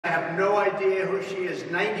I have no idea who she is.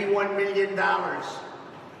 $91 million.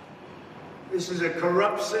 This is a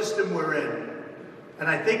corrupt system we're in. And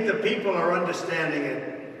I think the people are understanding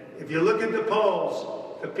it. If you look at the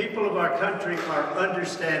polls, the people of our country are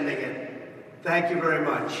understanding it. Thank you very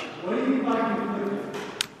much. What do you like to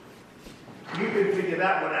do? You can figure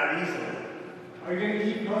that one out easily. Are you going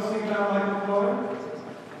to keep posting about Michael Florida?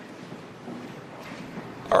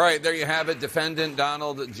 All right, there you have it. Defendant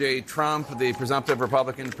Donald J. Trump, the presumptive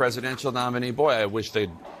Republican presidential nominee. Boy, I wish they'd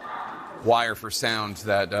wire for sound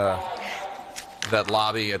that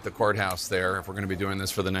lobby at the courthouse there if we're going to be doing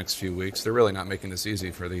this for the next few weeks. They're really not making this easy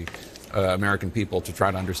for the American people to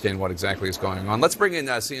try to understand what exactly is going on. Let's bring in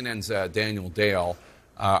CNN's Daniel Dale,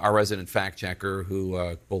 our resident fact checker,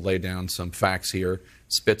 who will lay down some facts here,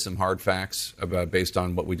 spit some hard facts based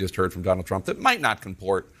on what we just heard from Donald Trump that might not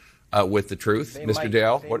comport with the truth. Mr.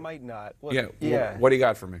 Dale? They might not. Well, yeah. What do you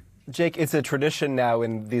got for me? Jake, it's a tradition now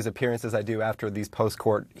in these appearances I do after these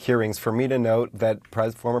post-court hearings for me to note that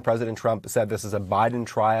former President Trump said this is a Biden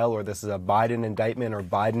trial or this is a Biden indictment or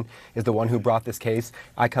Biden is the one who brought this case.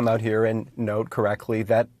 I come out here and note correctly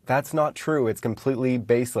that that's not true. It's completely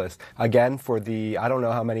baseless. Again, for the, I don't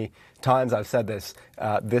know how many times I've said this,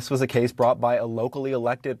 this was a case brought by a locally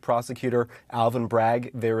elected prosecutor, Alvin Bragg.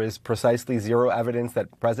 There is precisely zero evidence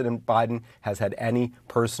that President Biden has had any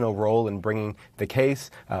personal role in bringing the case.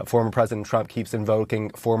 Former President Trump keeps invoking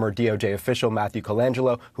former DOJ official Matthew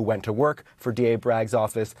Colangelo, who went to work for DA Bragg's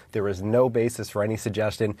office. There is no basis for any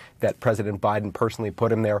suggestion that President Biden personally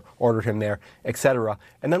put him there, ordered him there, etc.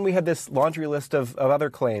 And then we have this laundry list of other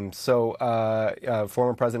claims. So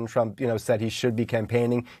former President Trump, said he should be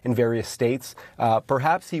campaigning in various states.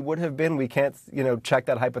 Perhaps he would have been. We can't, check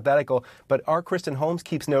that hypothetical. But our Kristen Holmes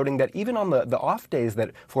keeps noting that even on the off days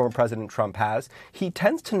that former President Trump has, he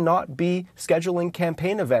tends to not be scheduling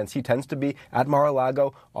campaign events. He tends to be at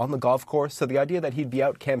Mar-a-Lago on the golf course. So the idea that he'd be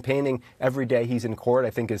out campaigning every day he's in court, I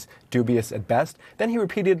think, is dubious at best. Then he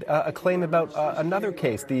repeated a claim about another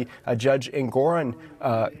case, the Judge Engoron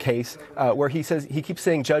case, where he says he keeps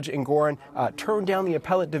saying Judge Engoron turned down the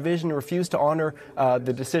appellate division, refused to honor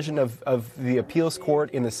the decision of the appeals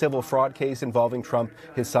court in the civil fraud case involving Trump,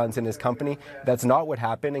 his sons, and his company. That's not what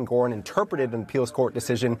happened. Engoron interpreted an appeals court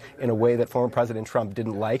decision in a way that former President Trump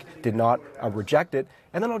didn't like, did not reject it.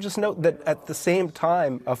 And then I'll just note that at the same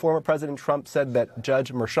time, former President Trump said that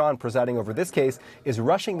Judge Merchan, presiding over this case, is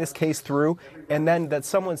rushing this case through, and then that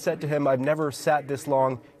someone said to him, "I've never sat this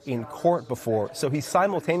long in court before." So he's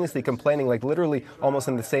simultaneously complaining, like literally almost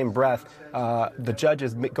in the same breath, the judge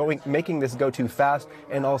is making this go too fast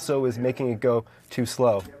and also is making it go too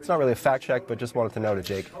slow. It's not really a fact check, but just wanted to note it,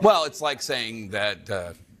 Jake. Well, it's like saying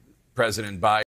that President Biden